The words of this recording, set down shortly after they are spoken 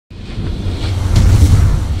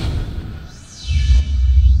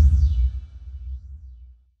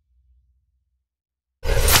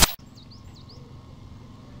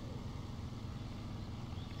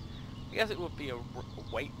I guess it would be a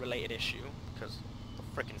weight-related issue, because the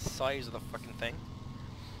frickin' size of the frickin' thing.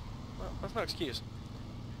 Well, that's no excuse.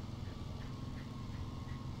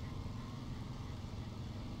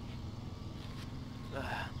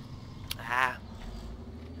 I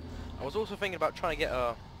was also thinking about trying to get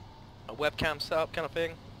a webcam set up kind of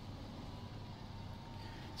thing,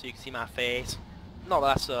 so you can see my face. Not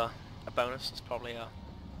that that's a bonus, it's probably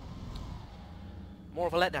more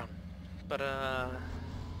of a letdown. But I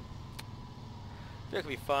think it could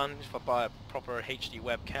be fun if I buy a proper HD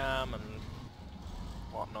webcam and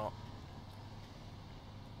whatnot.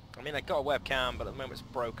 I mean, I got a webcam, but at the moment it's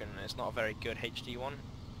broken and it's not a very good HD one.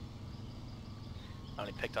 I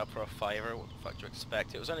only picked up for a $5. What the fuck do you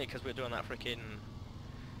expect? It was only because we were doing that freaking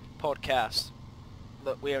podcast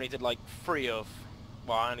that we only did like 3 of.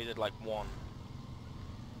 Well, I only did like 1.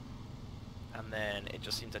 And then it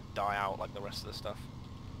just seemed to die out like the rest of the stuff.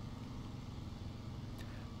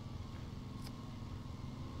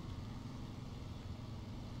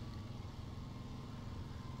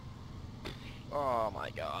 Oh my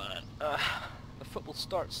god. The football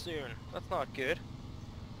starts soon. That's not good.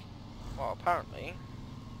 Well, apparently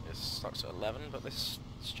it starts at 11, but this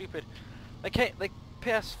stupid... The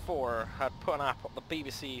PS4 had put an app, the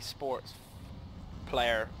BBC Sports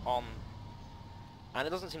player, on, and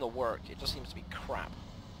it doesn't seem to work. It just seems to be crap.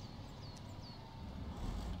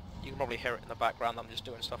 You can probably hear it in the background. I'm just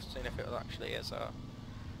doing stuff, seeing if it actually is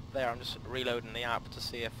there. I'm just reloading the app to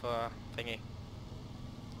see if thingy.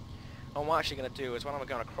 And what I'm actually going to do is when I'm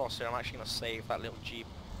going across here, I'm actually going to save that little jeep.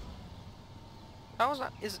 How is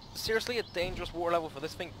that? Is it seriously a dangerous water level for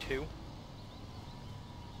this thing too?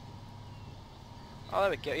 Oh,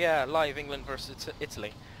 there we go. Yeah, live England versus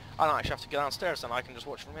Italy. I don't actually have to go downstairs then. I can just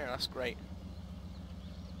watch from here. That's great.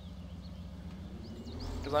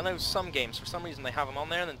 Because I know some games, for some reason, they have them on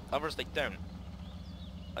there, and then others they don't.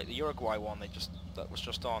 Like the Uruguay one, that was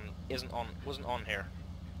just on, wasn't on here.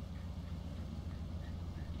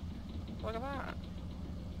 Look at that.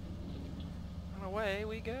 And away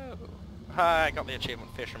we go. I got the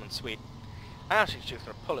achievement, Fisherman, sweet. I actually just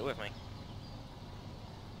gonna pull it with me.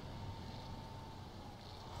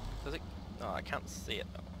 Does it? No, I can't see it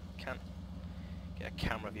though. Can't get a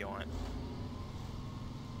camera view on it.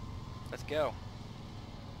 Let's go.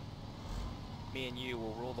 Me and you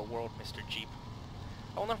will rule the world, Mr. Jeep.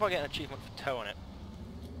 I wonder if I get an achievement for towing it.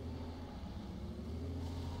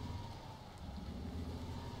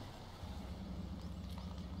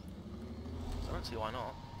 I don't see why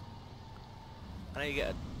not. I know you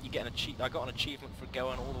get an I got an achievement for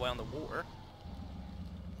going all the way on the water,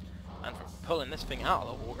 and for pulling this thing out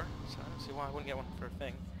of the water. So I don't see why I wouldn't get one for a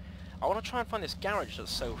thing. I want to try and find this garage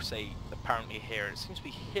that's so apparently here. It seems to be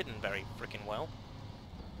hidden very freaking well.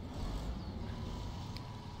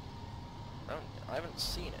 I haven't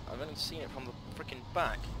seen it. I've only seen it from the freaking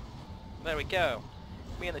back. There we go.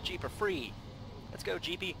 Me and the Jeep are free. Let's go,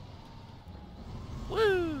 Jeepy.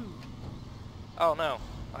 Woo! Oh no,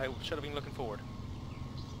 I should have been looking forward.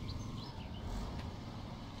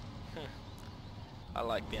 I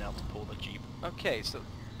like being able to pull the Jeep. Okay, so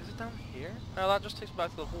is it down here? No, that just takes me back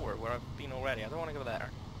to the water where I've been already. I don't want to go there.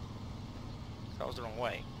 That was the wrong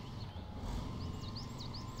way.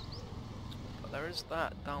 But there is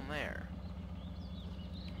that down there,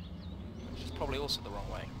 which is probably also the wrong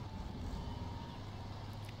way.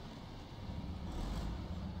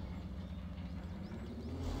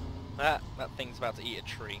 That thing's about to eat a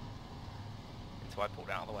tree until I pulled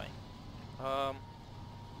it out of the way.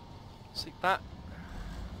 See that?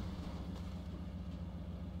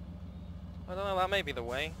 I don't know, that may be the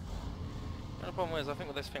way. The only problem is, I think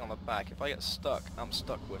with this thing on the back, if I get stuck, I'm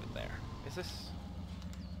stuck with it there. Is this...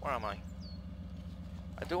 Where am I?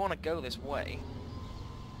 I do want to go this way.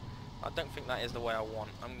 I don't think that is the way I want.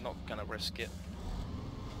 I'm not going to risk it.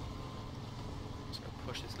 I'm just going to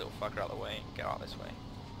push this little fucker out of the way and get out this way.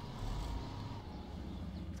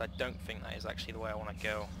 I don't think that is actually the way I want to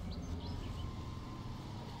go.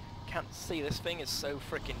 Can't see, this thing is so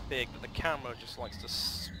freaking big that the camera just likes to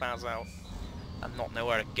spaz out and not know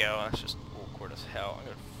where to go. That's just awkward as hell.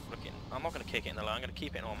 I'm not gonna kick it in the low. I'm gonna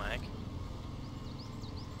keep it in automatic.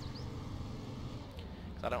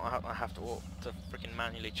 Cause I don't have to freaking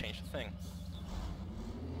manually change the thing.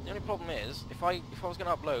 The only problem is, if I was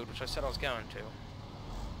gonna upload, which I said I was going to,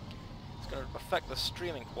 it's gonna affect the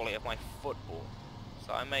streaming quality of my football.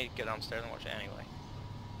 So I may go downstairs and watch it anyway.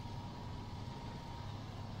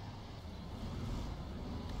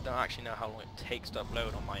 Don't actually know how long it takes to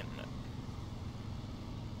upload on my internet.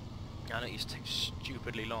 I know it used to take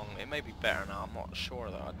stupidly long. It may be better now, I'm not sure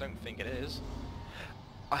though. I don't think it is.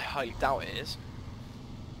 I highly doubt it is.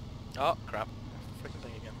 Oh crap, freaking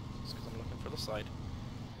thing again. It's because other side.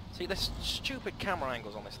 See, there's stupid camera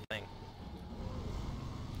angles on this thing.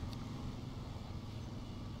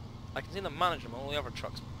 I can see them manage them on all the other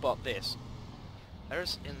trucks, but this.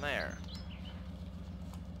 There's in there.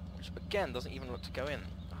 Which, again, doesn't even look to go in.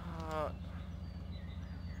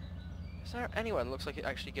 Is there anywhere that looks like it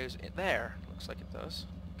actually goes in there? Looks like it does.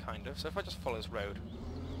 Kind of. So if I just follow this road,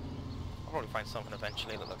 I'll probably find something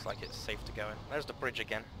eventually that looks like it's safe to go in. There's the bridge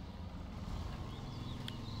again.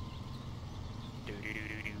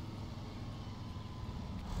 Doo-doo-doo-doo-doo.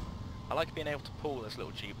 I like being able to pull this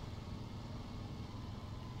little Jeep.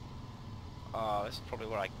 Oh, this is probably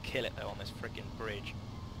where I kill it though, on this freaking bridge.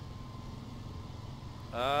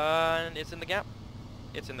 And it's in the gap.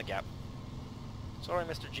 It's in the gap. Sorry,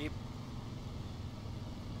 Mr. Jeep.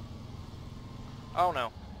 Oh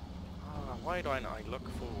no. Oh, why do I not look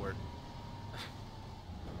forward?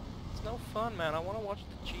 It's no fun, man. I want to watch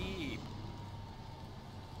the Jeep.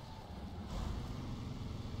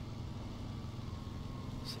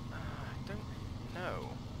 See, I don't know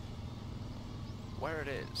where it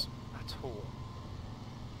is at all.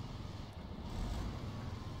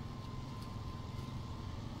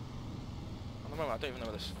 At the moment, I don't even know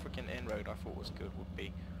where this freaking inroad I thought was good would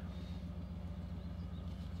be.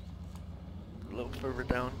 A little further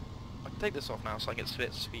down. I can take this off now so I get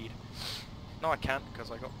split speed. No, I can't because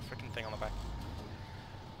I got the freaking thing on the back.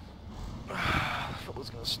 The football's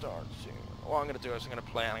gonna start soon. What I'm gonna do is I'm gonna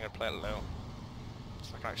play it low.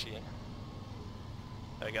 So I can actually.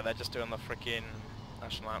 There we go. They're just doing the freaking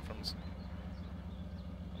national anthems.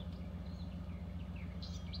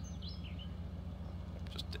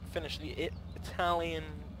 Just finish the Italian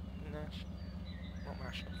not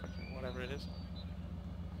national, freaking whatever it is.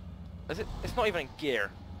 Is it? It's not even in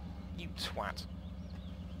gear. You twat.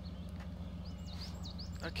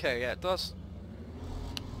 Okay, yeah, it does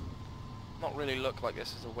not really look like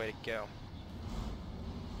this is the way to go.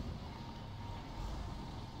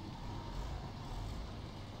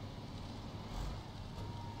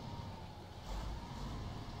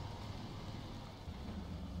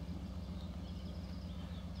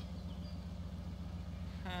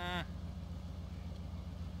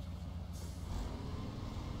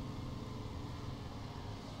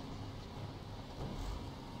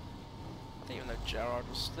 Even though Gerard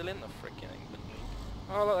was still in the freaking England League.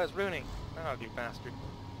 Oh look, there's Rooney. That ugly bastard.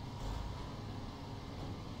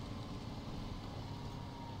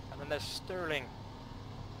 And then there's Sterling.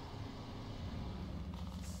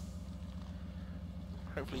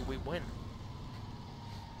 Hopefully we win.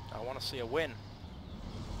 I want to see a win.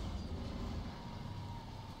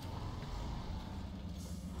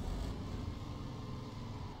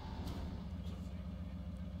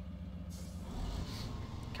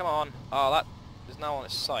 Come on. Oh, that is now on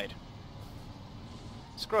its side.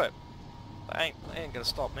 Screw it. That ain't gonna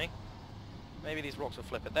stop me. Maybe these rocks will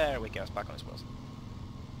flip it. There we go, it's back on its wheels.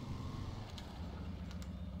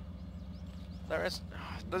 There is...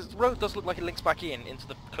 The road does look like it links back into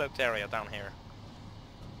the cloaked area down here.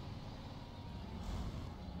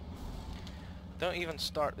 Don't even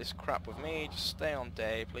start this crap with me, just stay on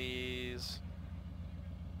day, please.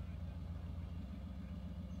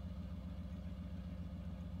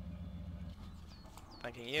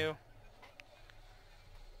 Thanking you.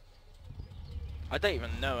 I don't even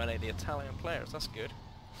know any of the Italian players, that's good.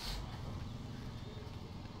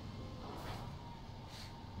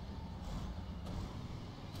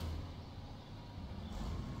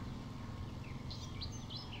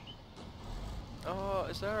 Oh,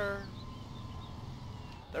 is there...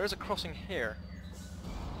 There is a crossing here.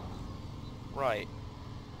 Right.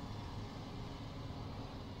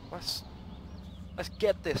 Let's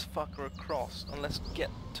get this fucker across, and let's get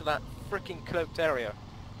to that freaking cloaked area.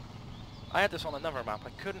 I had this on another map, I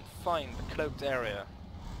couldn't find the cloaked area.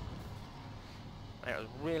 And it was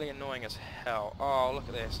really annoying as hell. Oh, look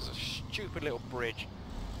at this, it's a stupid little bridge.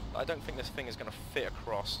 I don't think this thing is going to fit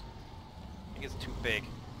across. I think it's too big.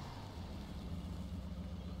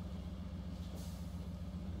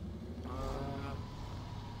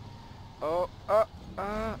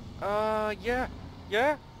 Yeah!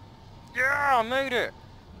 Yeah! Yeah, I made it!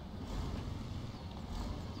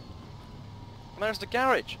 And there's the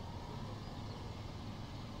garage!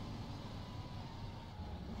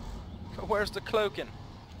 Where's the cloaking?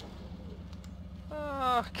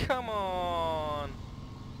 Ah, come on!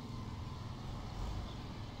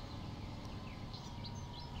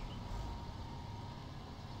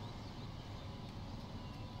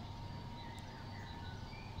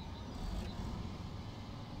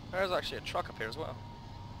 There's actually a truck up here as well.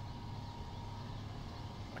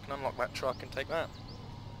 I can unlock that truck and take that.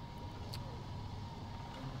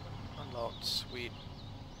 Unlocked, sweet.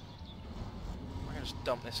 can just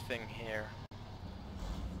dump this thing here.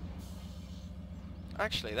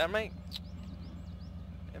 Actually, it may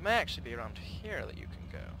actually be around here that you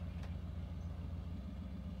can go.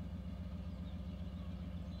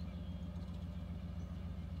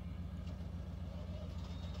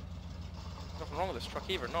 Nothing wrong with this truck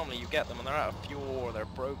either. Normally you get them and they're out of fuel or they're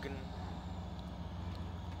broken.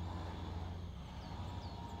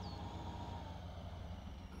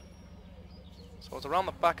 So I was around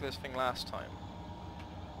the back of this thing last time.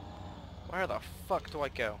 Where the fuck do I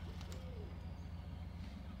go?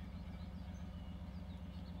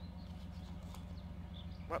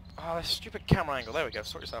 What? Oh, this stupid camera angle. There we go.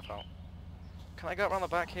 Sort yourself out. Can I go around the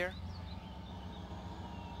back here?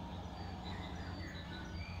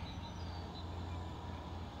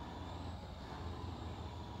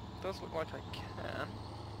 Does look like I can.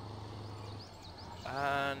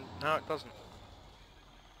 And no, it doesn't.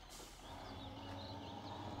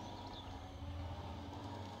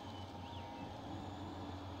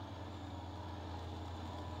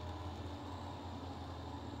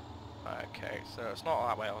 Okay, so it's not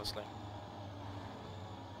that way, obviously.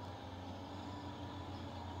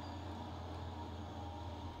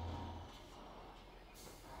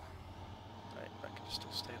 Right, that can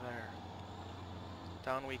still stay there.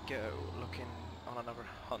 Down we go, looking on another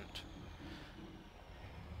hunt.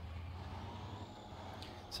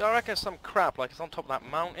 So I reckon it's some crap, like it's on top of that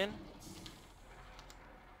mountain.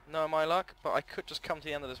 No, my luck, but I could just come to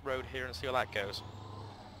the end of this road here and see how that goes.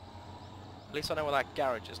 At least I know where that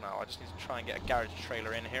garage is now. I just need to try and get a garage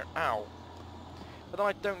trailer in here. Ow! But then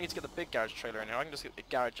I don't need to get the big garage trailer in here. I can just get the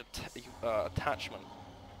garage attachment.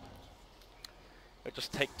 It'll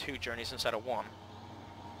just take 2 journeys instead of 1.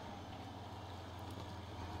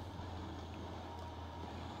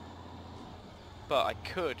 But I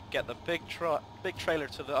could get the big trailer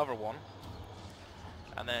to the other one,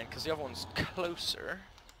 and then because the other one's closer,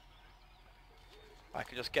 I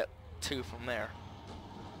could just get 2 from there.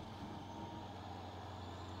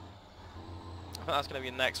 I think that's going to be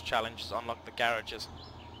the next challenge, is unlock the garages.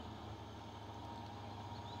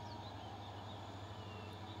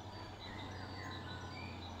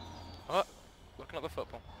 Oh, looking at the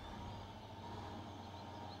football.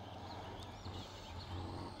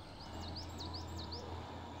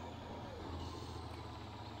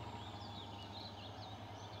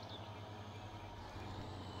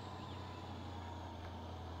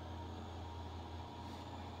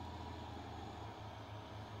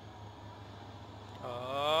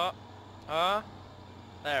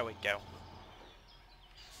 There we go.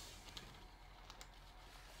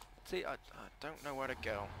 See, I don't know where to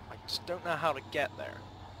go. I just don't know how to get there.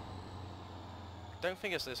 I don't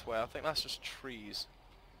think it's this way. I think that's just trees.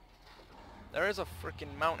 There is a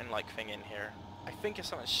freaking mountain-like thing in here. I think it's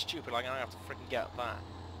something stupid, like I have to freaking get that.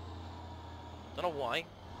 Don't know why.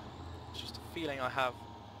 It's just a feeling I have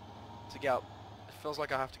to get out. It feels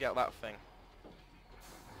like I have to get out that thing.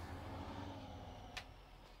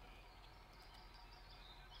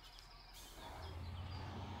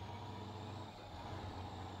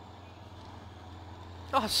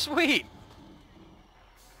 Oh, sweet!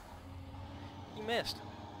 You missed.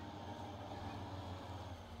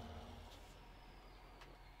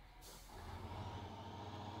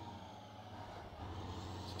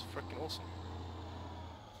 This is freaking awesome.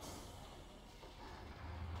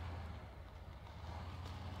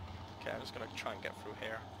 Okay, I'm just gonna try and get through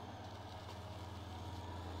here.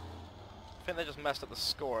 I think they just messed up the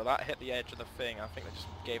score. That hit the edge of the thing. I think they just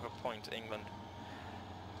gave a point to England.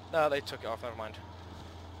 No, they took it off. Never mind.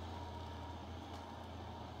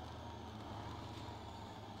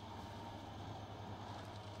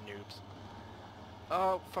 Noobs.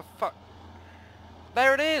 Oh, for fuck.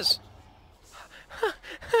 There it is!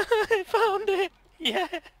 I found it! Yeah!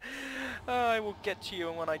 I will get to you,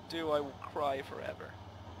 and when I do, I will cry forever.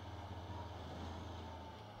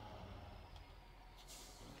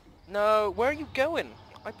 No, where are you going?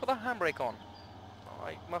 I put the handbrake on. Oh,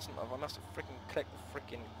 I mustn't have. I must have freaking clicked the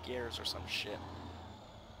freaking gears or some shit.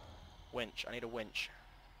 Winch. I need a winch.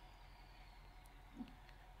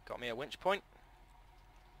 Got me a winch point.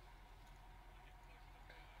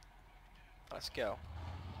 Let's go.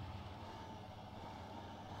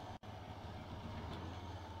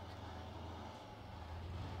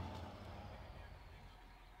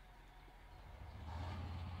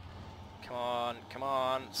 Come on, come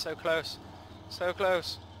on. So close. So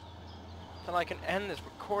close. Then I can end this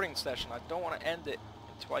recording session. I don't want to end it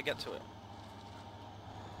until I get to it.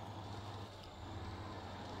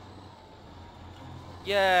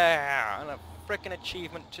 Yeah! And a frickin'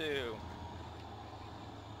 achievement too.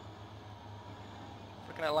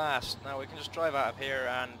 Frickin' at last. Now we can just drive out of here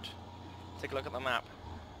and Take a look at the map.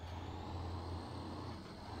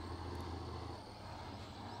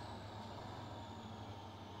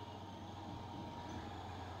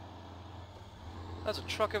 There's a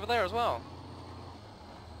truck over there as well.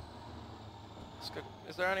 Let's go.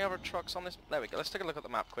 Is there any other trucks on this? There we go. Let's take a look at the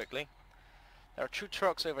map quickly. There are 2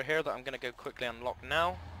 trucks over here that I'm going to go quickly unlock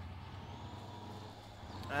now.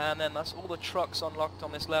 And then that's all the trucks unlocked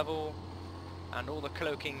on this level. And all the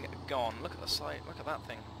cloaking gone. Look at the site. Look at that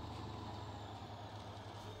thing.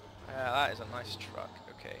 Yeah, that is a nice truck.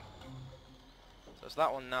 Okay. So there's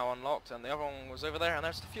that one now unlocked, and the other one was over there, and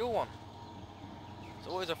there's the fuel one. There's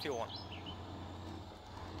always a fuel one.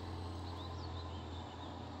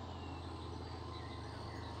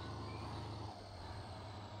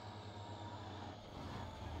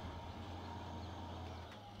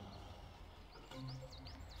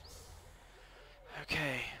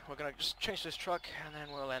 Okay, we're gonna just change this truck, and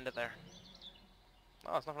then we'll end it there.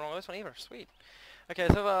 Oh, there's nothing wrong with this one either. Sweet. Okay,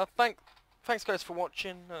 so thanks guys for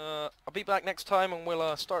watching. I'll be back next time, and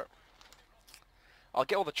we'll start. I'll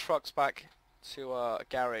get all the trucks back to a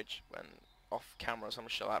garage when off camera, so I'm gonna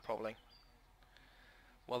show that probably.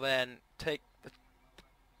 We'll then take the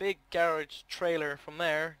big garage trailer from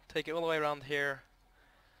there, take it all the way around here.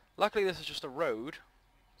 Luckily, this is just a road,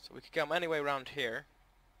 so we could come any way around here.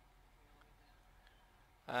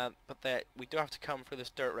 But we do have to come through this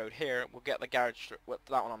dirt road here. We'll get the garage, that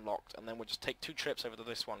one unlocked, and then we'll just take 2 trips over to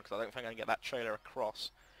this one, because I don't think I can get that trailer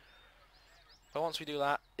across. But once we do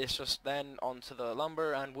that, it's just then onto the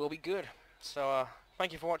lumber, and we'll be good. So,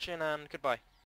 thank you for watching, and goodbye.